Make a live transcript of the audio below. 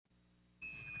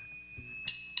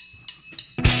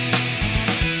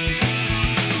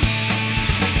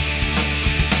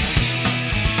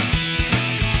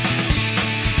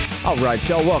All right,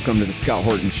 y'all, welcome to the Scott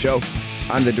Horton Show.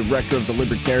 I'm the director of the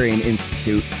Libertarian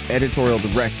Institute, editorial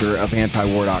director of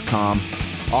antiwar.com,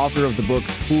 author of the book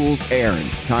Fool's Errand,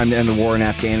 Time to End the War in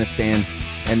Afghanistan,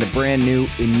 and the brand new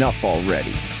Enough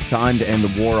Already, Time to End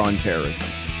the War on Terrorism.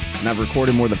 And I've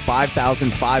recorded more than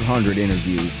 5,500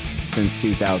 interviews since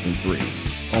 2003,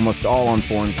 almost all on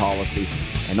foreign policy,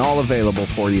 and all available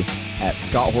for you at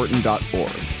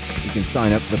scotthorton.org. You can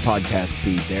sign up for the podcast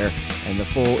feed there, and the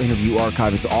full interview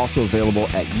archive is also available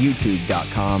at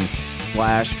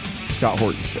youtube.com/Scott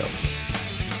Horton Show.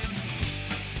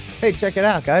 Hey, check it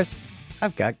out, guys.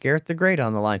 I've got Garrett the Great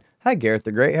on the line. Hi, Garrett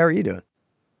the Great. How are you doing?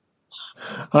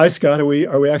 Hi, Scott. Are we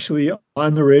actually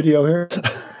on the radio here?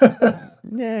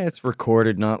 Yeah, it's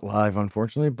recorded, not live,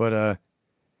 unfortunately. But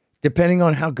depending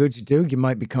on how good you do, you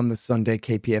might become the Sunday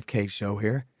KPFK show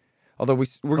here. Although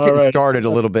we're getting started a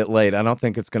little bit late. I don't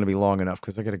think it's going to be long enough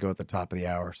because I got to go at the top of the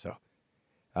hour. So,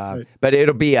 but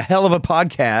it'll be a hell of a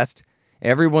podcast.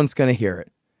 Everyone's going to hear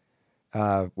it,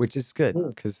 which is good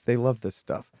because they love this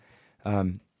stuff.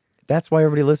 That's why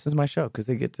everybody listens to my show, because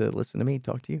they get to listen to me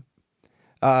talk to you.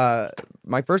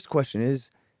 My first question is,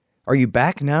 are you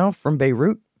back now from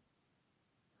Beirut?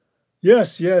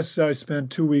 Yes. I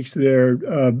spent 2 weeks there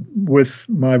with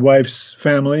my wife's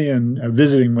family and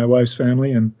visiting my wife's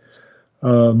family, and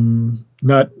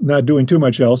not doing too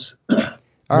much else.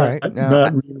 All right. Now,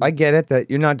 I get it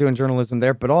that you're not doing journalism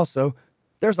there, but also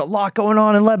there's a lot going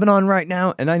on in Lebanon right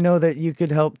now, and I know that you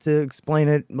could help to explain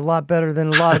it a lot better than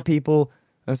a lot of people,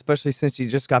 especially since you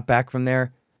just got back from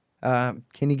there. Can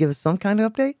you give us some kind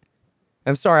of update?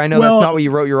 I'm sorry, I know that's not what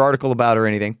you wrote your article about or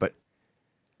anything, but...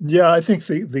 Yeah, I think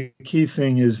the key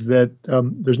thing is that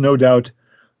there's no doubt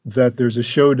that there's a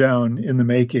showdown in the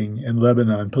making in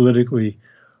Lebanon politically,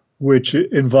 which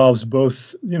involves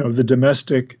both, the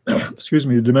domestic,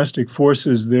 the domestic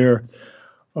forces there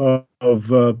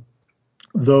of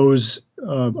those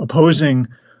opposing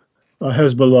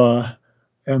Hezbollah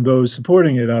and those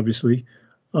supporting it, obviously,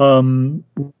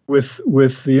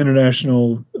 with the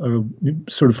international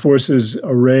sort of forces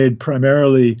arrayed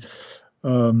primarily,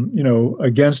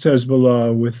 against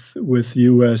Hezbollah, with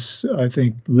U.S. I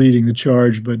think leading the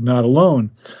charge, but not alone.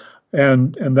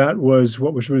 And that was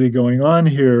what was really going on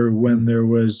here when there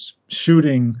was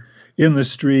shooting in the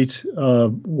street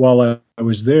while I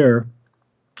was there,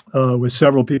 with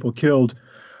several people killed.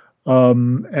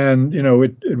 And,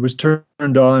 it was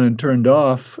turned on and turned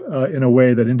off in a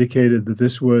way that indicated that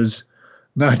this was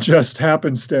not just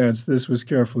happenstance, this was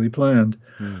carefully planned.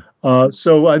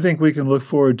 So I think we can look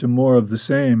forward to more of the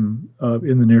same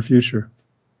in the near future.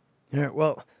 Yeah,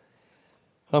 well,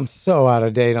 I'm so out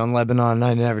of date on Lebanon.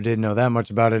 I never did know that much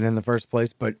about it in the first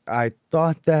place, but I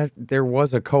thought that there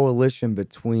was a coalition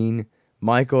between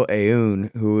Michael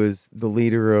Aoun, who is the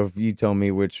leader of, you tell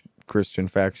me which Christian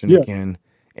faction again,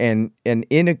 and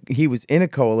he was in a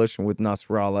coalition with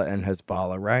Nasrallah and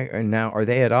Hezbollah, right? And now, are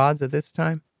they at odds at this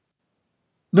time?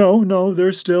 No,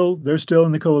 they're still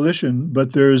in the coalition,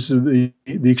 but there's the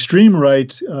extreme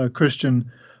right Christian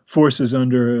forces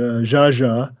under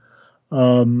Jaja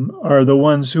are the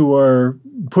ones who are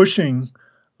pushing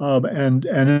and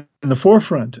in the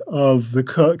forefront of the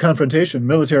confrontation,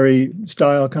 military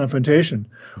style confrontation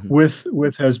with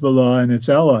Hezbollah and its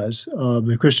allies,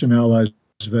 the Christian allies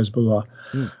of Hezbollah.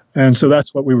 And so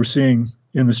that's what we were seeing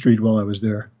in the street while I was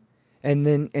there.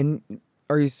 And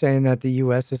are you saying that the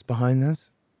U.S. is behind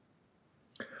this?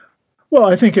 Well,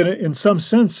 I think in some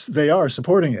sense they are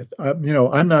supporting it.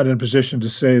 I'm not in a position to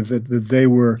say that they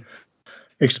were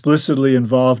explicitly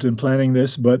involved in planning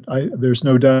this, but there's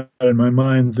no doubt in my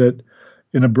mind that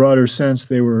in a broader sense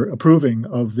they were approving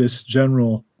of this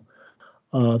general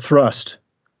thrust.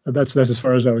 That's as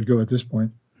far as I would go at this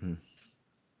point.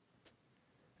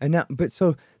 And now, but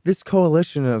so this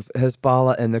coalition of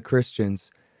Hezbollah and the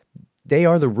Christians, they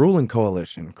are the ruling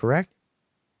coalition, correct?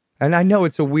 And I know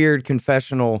it's a weird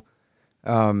confessional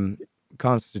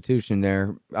constitution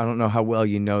there. I don't know how well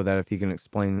you know that, if you can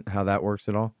explain how that works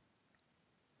at all.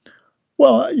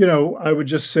 Well, I would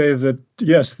just say that,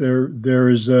 yes, there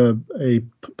is a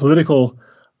political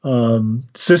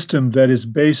system that is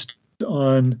based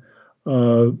on,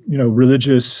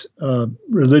 religious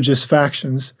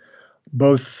factions,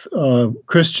 both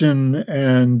Christian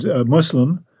and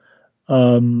Muslim,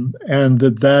 and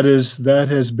that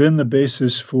has been the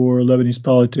basis for Lebanese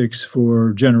politics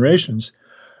for generations.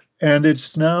 And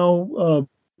it's now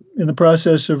in the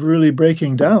process of really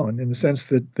breaking down, in the sense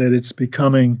that it's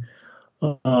becoming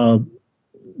the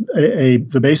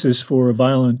basis for a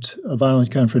violent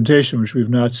confrontation, which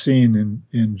we've not seen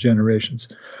in generations.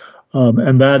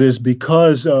 And that is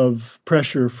because of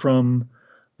pressure from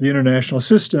the international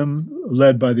system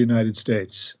led by the United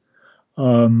States.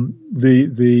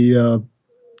 The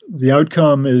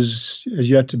outcome is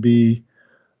yet to be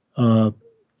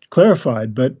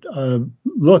clarified. But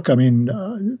look, I mean,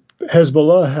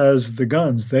 Hezbollah has the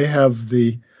guns. They have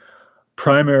the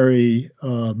primary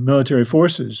military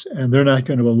forces, and they're not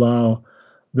going to allow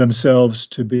themselves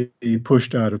to be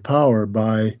pushed out of power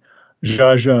by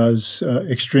Jaja's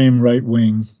extreme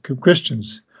right-wing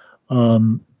Christians.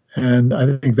 And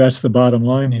I think that's the bottom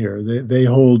line here. They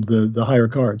hold the higher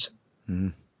cards. Mm-hmm.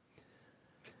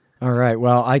 All right.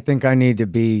 Well, I think I need to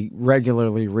be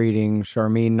regularly reading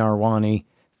Sharmeen Narwani,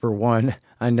 for one.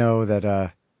 I know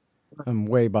that I'm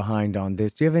way behind on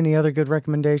this. Do you have any other good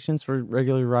recommendations for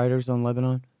regular writers on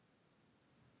Lebanon?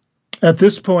 At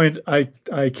this point, I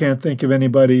can't think of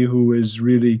anybody who is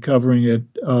really covering it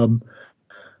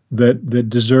that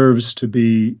deserves to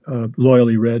be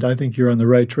loyally read. I think you're on the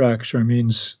right track.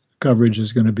 Sharmeen's coverage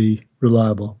is going to be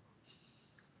reliable.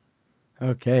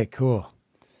 Okay, cool.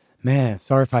 Man,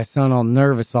 sorry if I sound all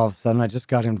nervous all of a sudden. I just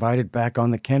got invited back on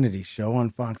the Kennedy Show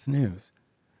on Fox News.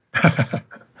 I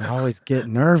always get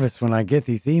nervous when I get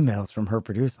these emails from her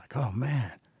producer. Like, oh,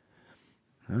 man.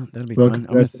 Well, that'll be fun. I'm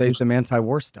going to say some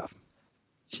anti-war stuff.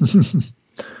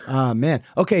 Man.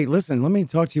 Okay, listen, let me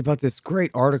talk to you about this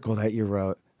great article that you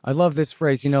wrote. I love this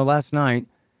phrase. You know, last night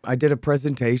I did a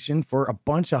presentation for a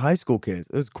bunch of high school kids.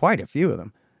 It was quite a few of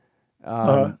them.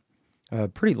 A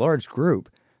pretty large group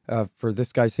for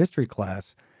this guy's history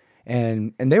class.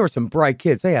 And they were some bright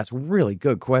kids. They asked really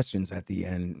good questions at the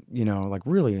end, you know, like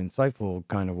really insightful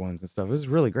kind of ones and stuff. It was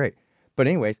really great. But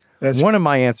anyways, one of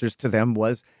my answers to them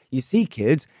was, you see,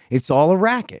 kids, it's all a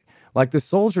racket. Like the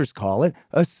soldiers call it,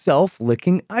 a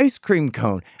self-licking ice cream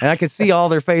cone. And I could see all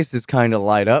their faces kind of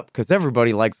light up because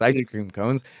everybody likes ice cream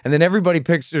cones. And then everybody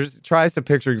tries to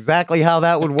picture exactly how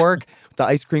that would work. The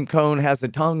ice cream cone has a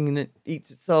tongue and it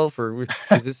eats itself, or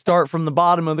does it start from the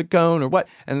bottom of the cone, or what?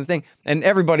 And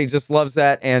everybody just loves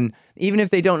that. And even if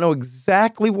they don't know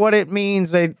exactly what it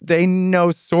means, they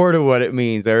know sort of what it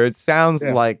means. Or it sounds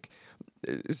like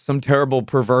some terrible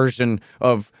perversion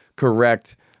of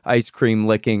correct ice cream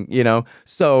licking, you know?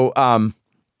 So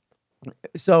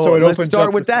let's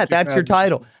start with that. That's your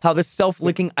title. How the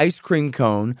self-licking ice cream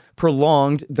cone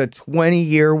prolonged the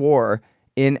 20-year war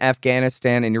in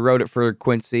Afghanistan. And you wrote it for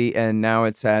Quincy, and now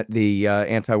it's at the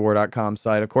antiwar.com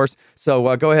site, of course.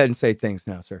 So go ahead and say things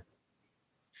now, sir.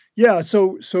 Yeah,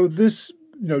 so this,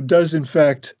 you know, does in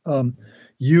fact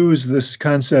use this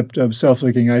concept of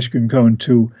self-licking ice cream cone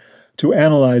to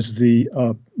analyze the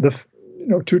you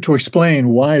know, to explain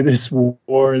why this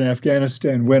war in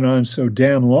Afghanistan went on so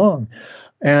damn long.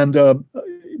 And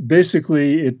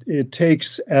basically, it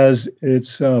takes as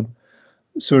its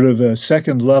sort of a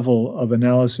second level of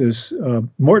analysis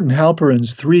Morton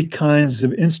Halperin's 3 kinds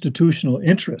of institutional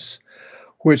interests,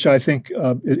 which I think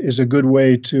is a good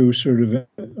way to sort of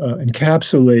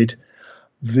encapsulate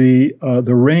the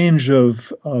range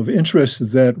of interests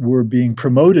that were being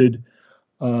promoted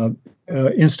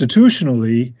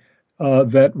institutionally.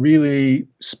 That really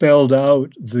spelled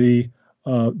out the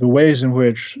ways in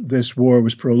which this war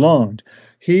was prolonged.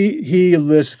 He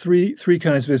lists three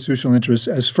kinds of institutional interests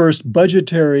as first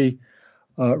budgetary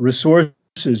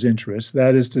resources interests.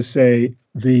 That is to say,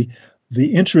 the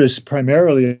interests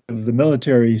primarily of the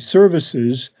military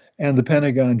services and the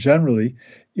Pentagon generally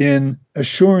in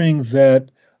assuring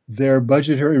that their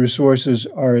budgetary resources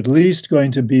are at least going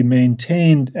to be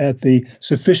maintained at the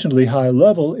sufficiently high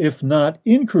level, if not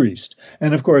increased.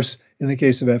 And of course, in the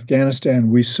case of Afghanistan,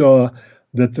 we saw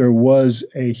that there was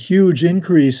a huge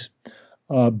increase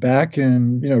back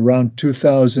in around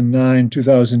 2009,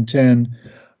 2010,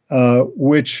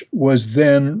 which was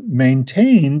then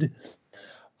maintained.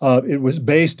 It was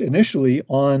based initially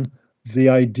on the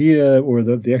idea or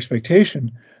the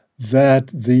expectation that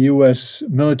the U.S.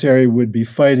 military would be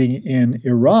fighting in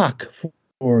Iraq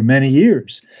for many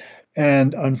years.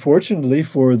 And unfortunately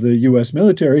for the U.S.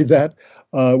 military, that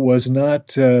was not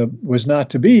to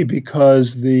be,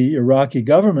 because the Iraqi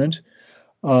government,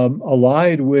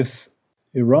 allied with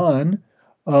Iran,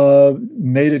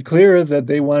 made it clear that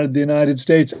they wanted the United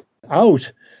States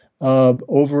out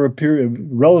over a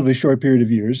relatively short period of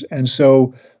years. And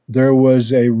so there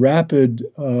was a rapid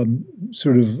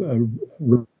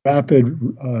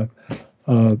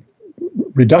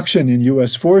reduction in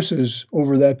U.S. forces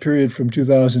over that period from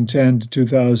 2010 to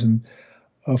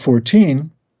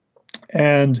 2014.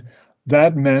 And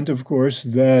that meant, of course,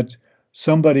 that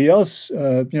somebody else,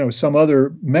 some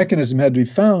other mechanism had to be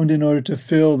found in order to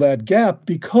fill that gap,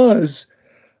 because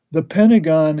the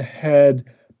Pentagon had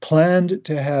planned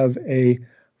to have a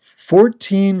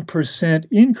 14%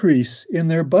 increase in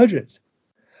their budget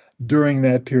during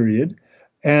that period.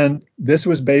 And this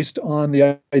was based on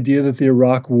the idea that the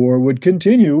Iraq War would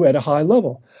continue at a high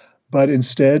level. But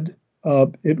instead,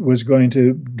 it was going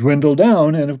to dwindle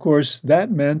down. And of course,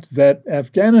 that meant that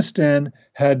Afghanistan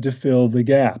had to fill the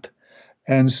gap.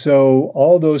 And so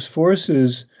all those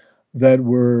forces that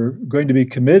were going to be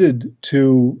committed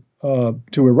to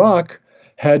Iraq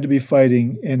had to be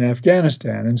fighting in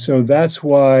Afghanistan. And so that's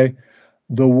why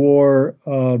the war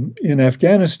in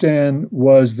Afghanistan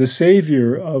was the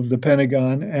savior of the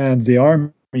Pentagon and the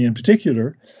Army in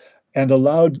particular, and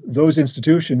allowed those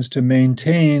institutions to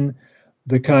maintain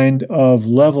the kind of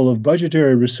level of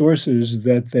budgetary resources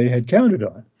that they had counted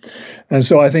on. And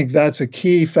so I think that's a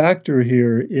key factor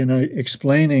here in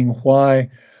explaining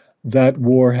why that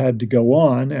war had to go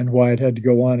on and why it had to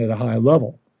go on at a high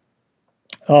level.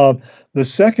 The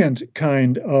second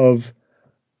kind of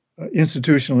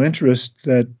institutional interest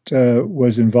that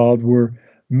was involved were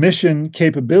mission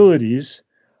capabilities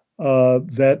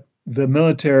that the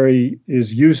military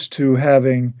is used to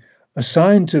having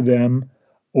assigned to them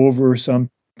over some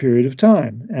period of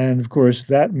time. And of course,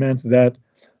 that meant that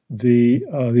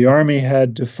the Army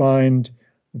had to find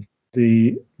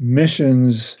the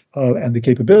missions and the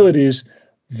capabilities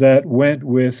that went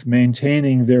with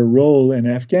maintaining their role in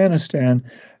Afghanistan.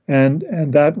 And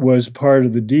that was part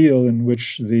of the deal in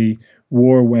which the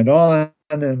war went on,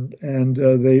 and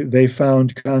they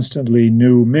found constantly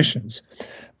new missions.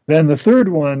 Then the third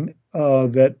one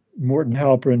that Morton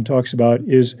Halperin talks about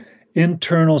is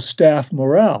internal staff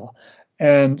morale.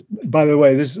 And by the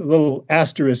way, this is a little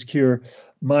asterisk here.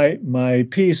 My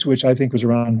piece, which I think was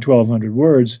around 1,200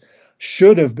 words,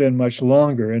 should have been much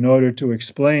longer in order to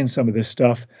explain some of this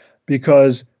stuff,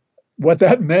 because what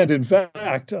that meant, in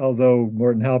fact, although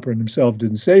Morton Halperin himself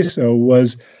didn't say so,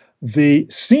 was the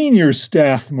senior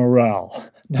staff morale,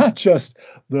 not just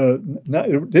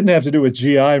it didn't have to do with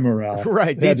GI morale.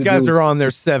 Right. These guys are on their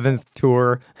 7th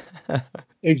tour.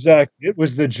 Exactly. It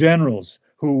was the generals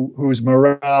whose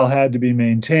morale had to be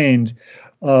maintained.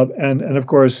 And of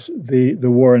course, the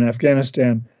war in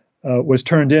Afghanistan was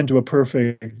turned into a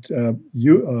perfect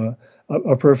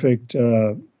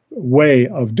way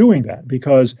of doing that,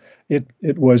 because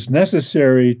it was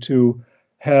necessary to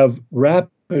have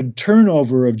rapid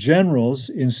turnover of generals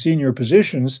in senior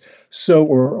positions,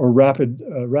 or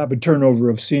rapid turnover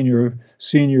of senior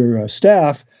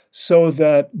staff, so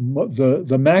that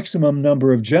the maximum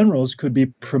number of generals could be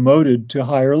promoted to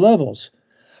higher levels.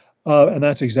 And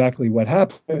that's exactly what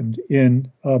happened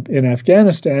in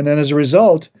Afghanistan. And as a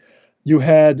result, you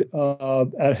had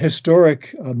a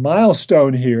historic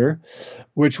milestone here,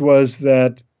 which was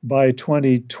that by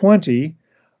 2020,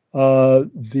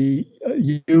 the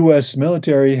U.S.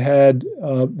 military had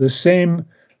the same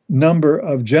number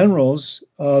of generals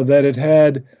that it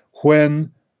had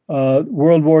when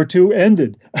World War II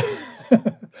ended,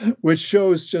 which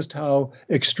shows just how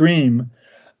extreme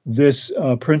this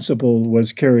principle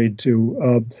was carried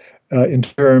to in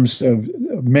terms of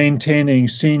maintaining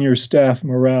senior staff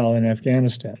morale in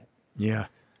Afghanistan. Yeah.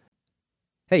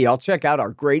 Hey, y'all, check out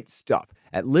our great stuff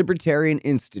at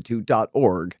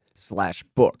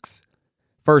libertarianinstitute.org/books.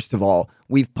 First of all,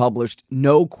 we've published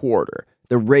No Quarter,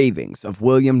 The Ravings of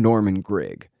William Norman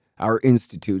Grigg, our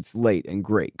institute's late and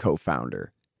great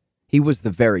co-founder. He was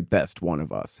the very best one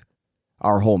of us.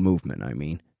 Our whole movement, I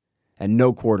mean. And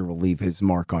No Quarter will leave his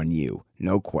mark on you,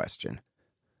 no question.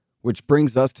 Which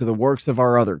brings us to the works of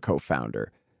our other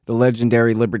co-founder, the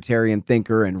legendary libertarian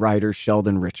thinker and writer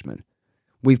Sheldon Richman.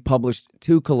 We've published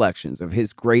 2 collections of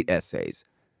his great essays,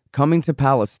 Coming to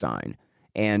Palestine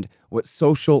and What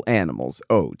Social Animals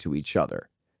Owe to Each Other.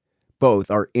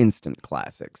 Both are instant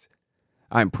classics.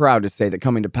 I'm proud to say that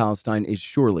Coming to Palestine is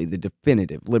surely the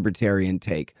definitive libertarian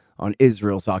take on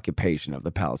Israel's occupation of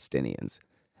the Palestinians.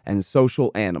 And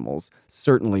Social Animals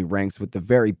certainly ranks with the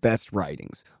very best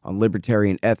writings on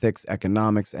libertarian ethics,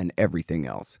 economics, and everything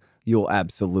else. You'll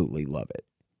absolutely love it.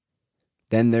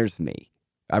 Then there's me.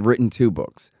 I've written 2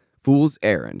 books, Fool's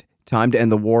Errand, Time to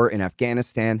End the War in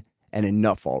Afghanistan, and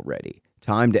Enough Already,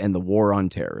 Time to End the War on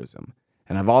Terrorism.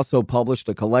 And I've also published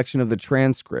a collection of the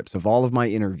transcripts of all of my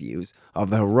interviews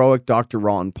of the heroic Dr.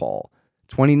 Ron Paul,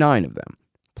 29 of them,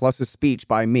 plus a speech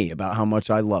by me about how much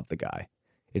I love the guy.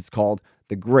 It's called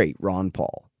The Great Ron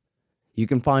Paul. You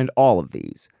can find all of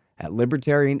these at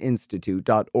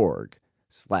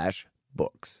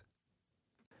libertarianinstitute.org/books.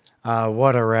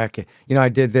 What a racket. You know, I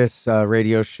did this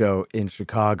radio show in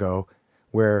Chicago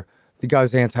where the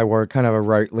guy's anti-war, kind of a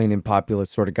right-leaning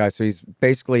populist sort of guy. So he's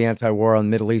basically anti-war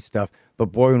on Middle East stuff. But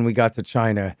boy, when we got to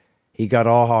China, He got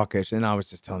all hawkish, and I was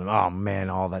just telling him, oh man,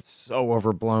 all that's so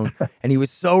overblown. And he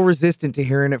was so resistant to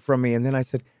hearing it from me. And then I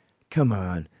said, come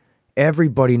on,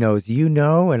 everybody knows, you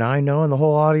know, and I know, and the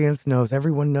whole audience knows,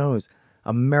 everyone knows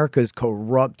America is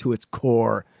corrupt to its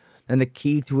core. And the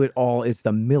key to it all is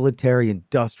the military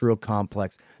industrial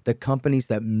complex, the companies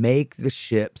that make the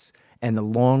ships and the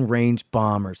long range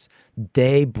bombers.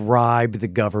 They bribe the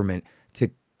government to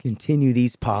continue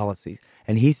these policies.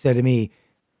 And he said to me,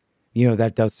 you know,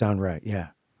 that does sound right. Yeah.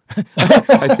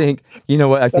 I think, you know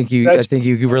what? I think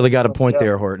you really got a point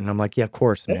there, Horton. I'm like, yeah, of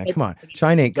course, man. Come on.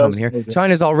 China ain't coming here.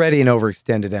 China's already an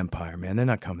overextended empire, man. They're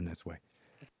not coming this way.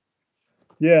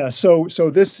 Yeah. So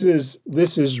this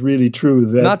is really true.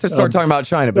 That not to start talking about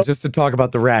China, but just to talk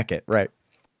about the racket, right?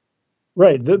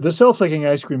 Right. The self-licking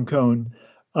ice cream cone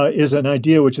is an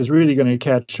idea which is really going to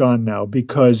catch on now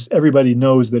because everybody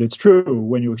knows that it's true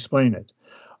when you explain it.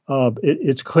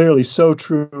 It's clearly so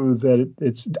true that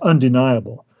it's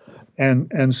undeniable,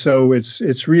 and so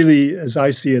it's really, as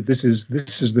I see it, this is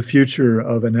the future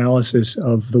of analysis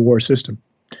of the war system,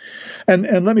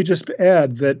 and let me just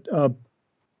add that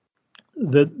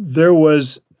that there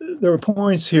were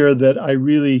points here that I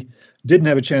really didn't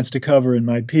have a chance to cover in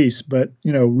my piece, but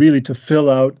really to fill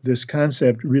out this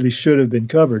concept really should have been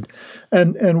covered,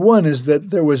 and one is that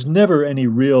there was never any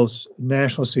real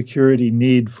national security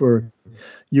need for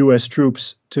U.S.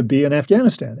 troops to be in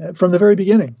Afghanistan from the very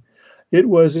beginning. It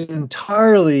was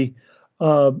entirely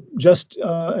just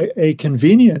a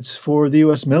convenience for the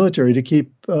U.S. military to keep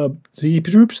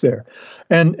troops there,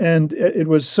 and it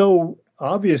was so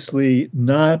obviously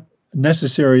not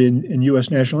necessary in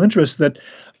U.S. national interest that,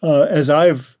 as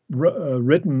I've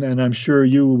written, and I'm sure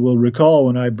you will recall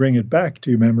when I bring it back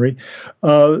to memory,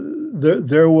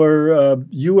 there were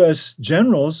U.S.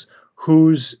 generals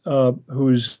whose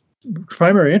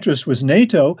primary interest was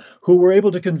NATO, who were able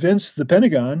to convince the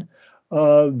Pentagon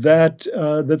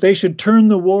that they should turn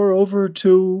the war over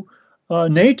to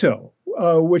NATO,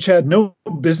 which had no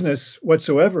business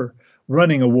whatsoever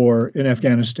running a war in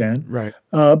Afghanistan. Right.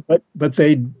 But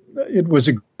it was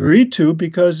agreed to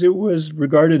because it was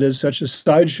regarded as such a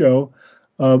sideshow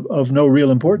of no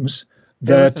real importance.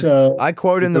 I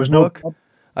quote in the book.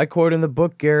 I quote in the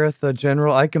book, Gareth,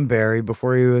 General Eikenberry,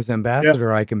 before he was Ambassador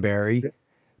Eikenberry.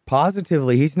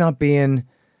 Positively, he's not being,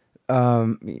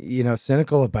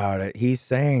 cynical about it. He's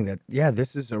saying that,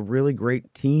 this is a really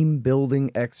great team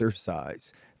building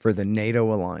exercise for the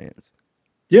NATO alliance.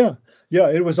 Yeah,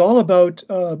 it was all about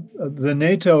the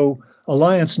NATO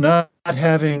alliance not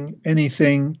having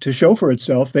anything to show for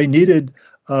itself. They needed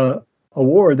a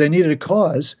war. They needed a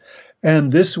cause,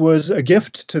 and this was a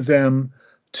gift to them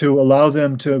to allow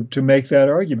them to make that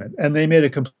argument. And they made a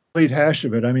complete hash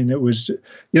of it. I mean, it was,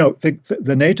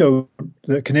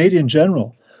 the Canadian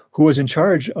general who was in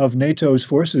charge of NATO's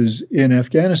forces in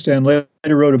Afghanistan later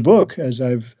wrote a book, as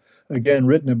I've again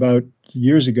written about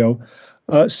years ago,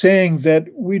 saying that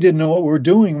we didn't know what we were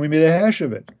doing. We made a hash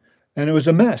of it, and it was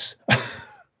a mess.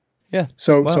 Yeah.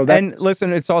 So and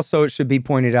listen, it should be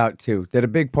pointed out too that a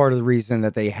big part of the reason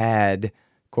that they had,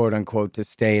 quote unquote, to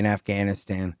stay in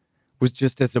Afghanistan was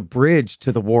just as a bridge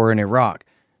to the war in Iraq.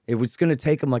 It was going to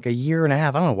take them like a year and a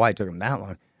half. I don't know why it took them that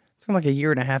long. It took them like a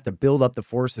year and a half to build up the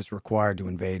forces required to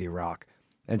invade Iraq.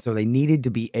 And so they needed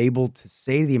to be able to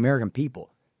say to the American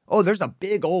people, oh, there's a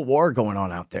big old war going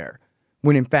on out there.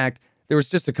 When in fact, there was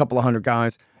just a couple of hundred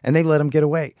guys and they let them get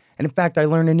away. And in fact, I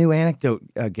learned a new anecdote,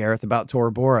 Gareth, about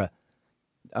Tora Bora.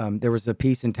 There was a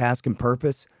piece in Task and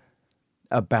Purpose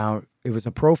it was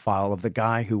a profile of the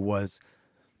guy who was,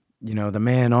 the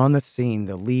man on the scene,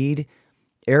 the lead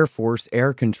Air Force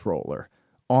air controller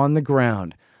on the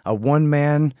ground, a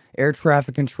one-man air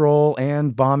traffic control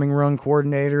and bombing run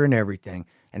coordinator and everything.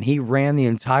 And he ran the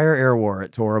entire air war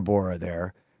at Tora Bora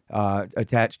there,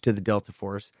 attached to the Delta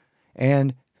Force.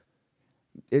 And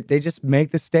they just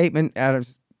make the statement out of,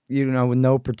 with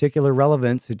no particular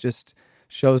relevance. It just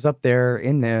shows up there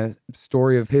in the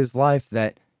story of his life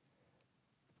that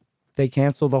they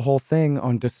canceled the whole thing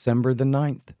on December the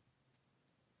 9th.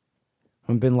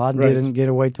 When bin Laden didn't get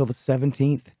away till the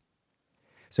 17th.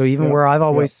 So even where I've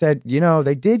always said,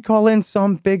 they did call in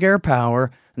some big air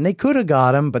power, and they could have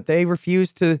got him, but they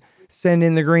refused to send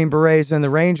in the Green Berets and the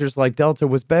Rangers like Delta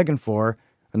was begging for,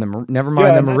 and never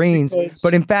mind the Marines.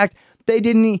 But in fact, they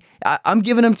didn't. I'm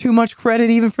giving them too much credit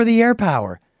even for the air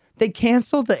power. They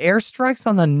canceled the airstrikes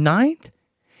on the 9th?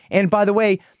 And by the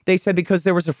way, they said because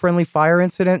there was a friendly fire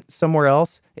incident somewhere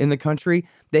else in the country,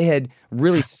 they had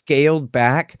really scaled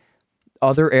back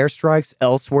other airstrikes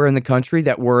elsewhere in the country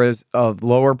that were of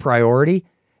lower priority.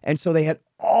 And so they had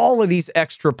all of these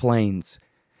extra planes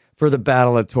for the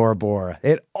Battle of Tora Bora.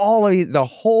 The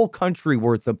whole country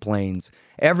worth of planes.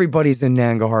 Everybody's in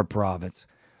Nangarhar province.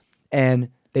 And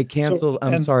they canceled.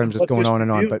 I'm sorry, I'm just going on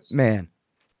and on, but man.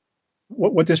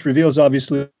 What this reveals,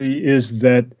 obviously, is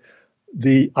that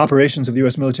the operations of the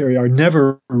U.S. military are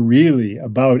never really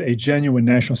about a genuine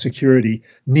national security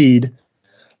need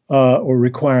or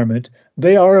requirement.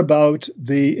 They are about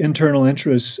the internal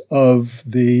interests of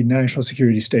the national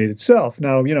security state itself.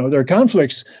 Now, there are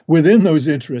conflicts within those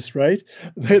interests, right?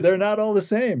 They're not all the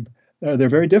same. They're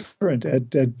very different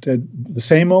at the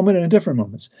same moment and at different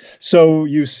moments. So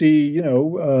you see,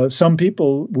 some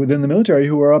people within the military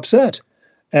who are upset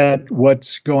at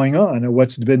what's going on and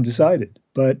what's been decided.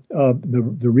 But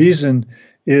the reason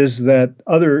is that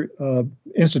other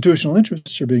institutional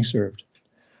interests are being served.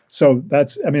 So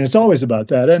it's always about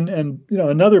that. And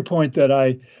another point that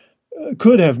I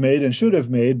could have made and should have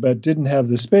made, but didn't have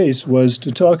the space, was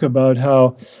to talk about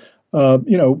how,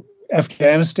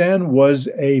 Afghanistan was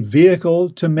a vehicle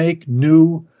to make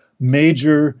new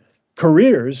major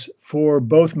careers for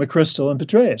both McChrystal and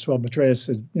Petraeus. Well, Petraeus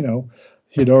had,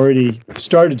 he'd already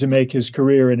started to make his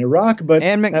career in Iraq, but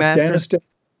and McMaster. Afghanistan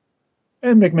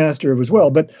and McMaster as well.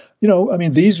 But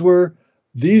these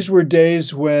were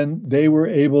days when they were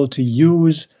able to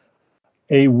use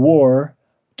a war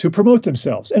to promote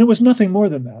themselves, and it was nothing more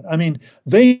than that. I mean,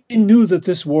 they knew that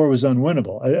this war was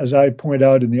unwinnable, as I point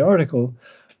out in the article.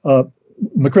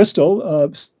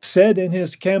 McChrystal said in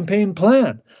his campaign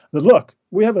plan that, look,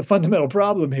 we have a fundamental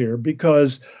problem here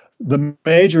because the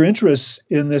major interests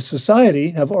in this society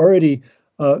have already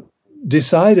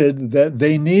decided that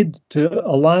they need to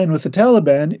align with the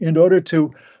Taliban in order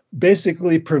to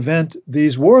basically prevent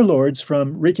these warlords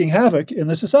from wreaking havoc in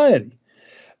the society.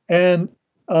 And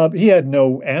he had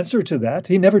no answer to that.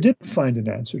 He never did find an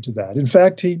answer to that. In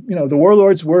fact, the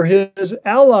warlords were his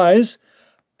allies.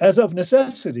 As of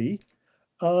necessity,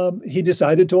 he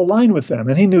decided to align with them,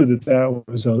 and he knew that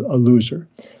was a loser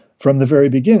from the very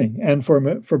beginning. And for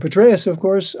Petraeus, of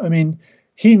course,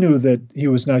 he knew that he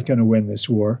was not going to win this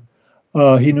war.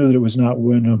 He knew that it was not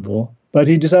winnable, but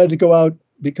he decided to go out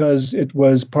because it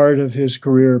was part of his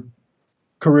career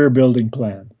building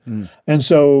plan. And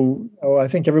so I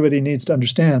think everybody needs to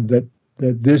understand that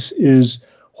this is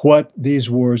what these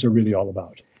wars are really all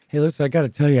about. Hey, listen, I got to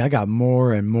tell you, I got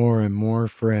more and more and more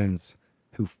friends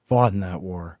who fought in that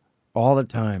war all the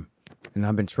time. And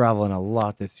I've been traveling a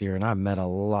lot this year, and I've met a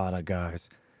lot of guys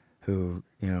who,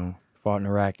 fought in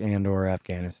Iraq and or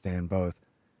Afghanistan, both.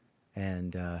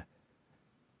 And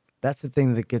that's the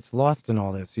thing that gets lost in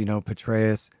all this.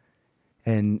 Petraeus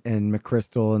and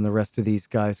McChrystal and the rest of these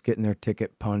guys getting their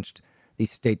ticket punched,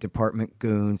 these State Department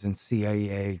goons and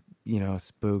CIA,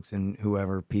 spooks and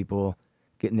whoever people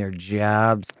getting their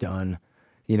jobs done,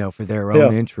 for their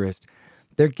own interest.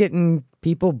 They're getting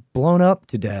people blown up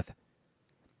to death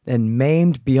and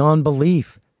maimed beyond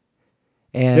belief.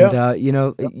 And,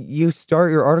 you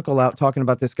start your article out talking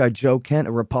about this guy, Joe Kent,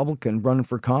 a Republican running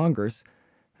for Congress.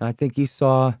 And I think you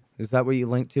saw, is that what you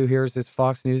linked to here? Is this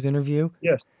Fox News interview?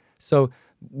 Yes. So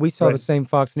we saw the same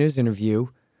Fox News interview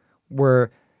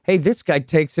where, hey, this guy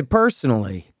takes it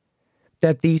personally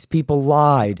that these people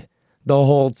lied the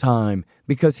whole time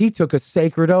because he took a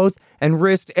sacred oath and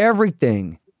risked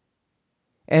everything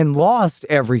and lost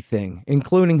everything,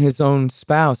 including his own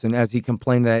spouse. And as he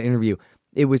complained in that interview,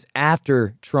 it was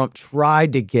after Trump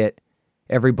tried to get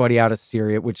everybody out of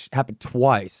Syria, which happened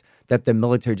twice, that the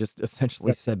military just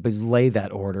essentially said belay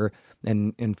that order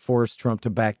and forced Trump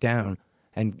to back down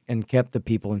and kept the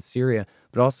people in Syria.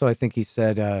 But also I think he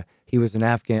said he was an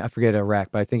Afghan, I forget Iraq,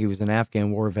 but I think he was an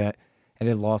Afghan war vet and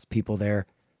had lost people there.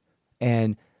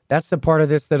 And that's the part of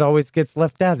this that always gets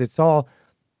left out. It's all,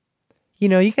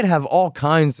 you could have all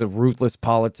kinds of ruthless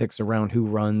politics around who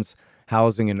runs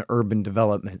housing and urban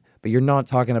development, but you're not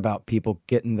talking about people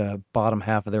getting the bottom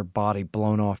half of their body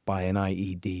blown off by an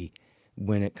IED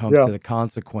when it comes to the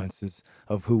consequences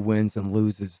of who wins and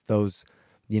loses those,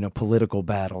 political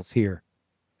battles here.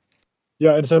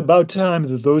 Yeah, it's about time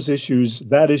that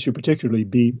that issue particularly,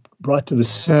 be brought to the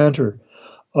center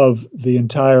of the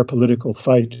entire political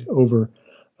fight over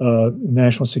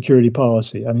national security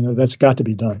policy. That's got to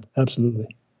be done.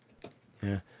 Absolutely.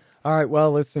 Yeah. All right.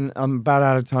 Well, listen, I'm about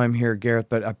out of time here, Gareth,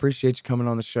 but I appreciate you coming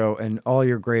on the show and all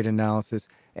your great analysis.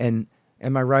 And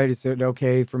am I right? Is it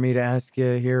okay for me to ask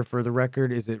you here for the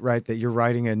record? Is it right that you're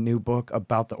writing a new book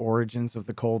about the origins of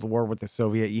the Cold War with the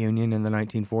Soviet Union in the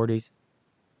 1940s?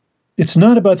 It's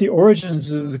not about the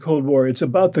origins of the Cold War. It's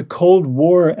about the Cold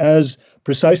War as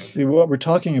precisely what we're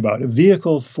talking about, a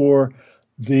vehicle for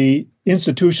the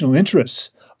institutional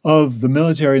interests of the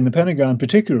military and the Pentagon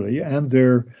particularly, and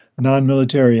their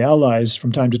non-military allies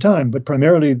from time to time, but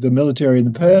primarily the military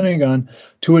and the Pentagon,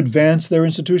 to advance their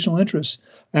institutional interests.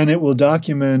 And it will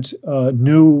document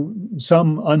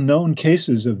some unknown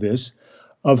cases of this,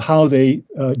 of how they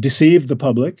deceived the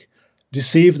public,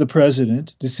 deceived the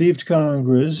president, deceived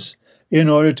Congress in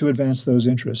order to advance those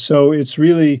interests. So it's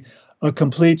really a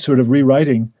complete sort of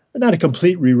rewriting, not a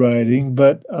complete rewriting,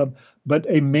 but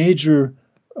a major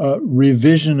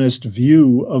revisionist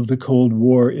view of the Cold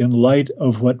War in light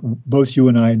of what both you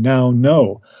and I now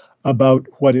know about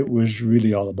what it was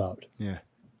really all about. Yeah.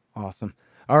 Awesome.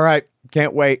 All right.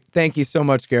 Can't wait. Thank you so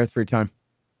much, Gareth, for your time.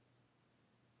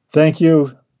 Thank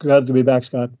you. Glad to be back,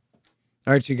 Scott.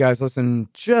 All right, you guys, listen,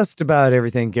 just about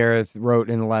everything Gareth wrote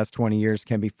in the last 20 years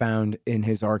can be found in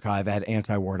his archive at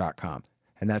antiwar.com.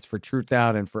 And that's for Truth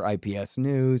Out and for IPS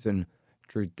News and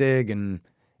Truth Dig and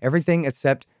everything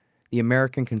except the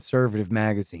American Conservative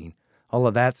magazine. All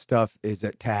of that stuff is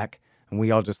at TAC, and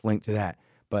we all just link to that.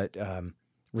 But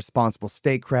Responsible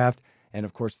Statecraft and,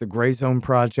 of course, the Gray Zone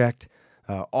Project,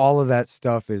 all of that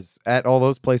stuff is at all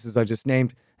those places I just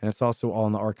named, and it's also all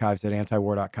in the archives at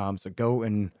antiwar.com. So go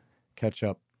and catch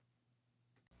up.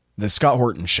 The Scott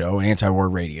Horton Show, Anti-War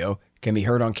Radio, can be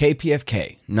heard on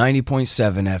KPFK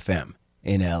 90.7 FM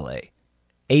in LA,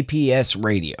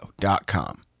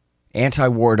 APSradio.com,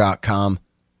 antiwar.com,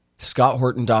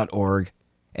 scotthorton.org,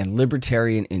 and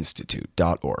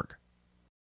libertarianinstitute.org.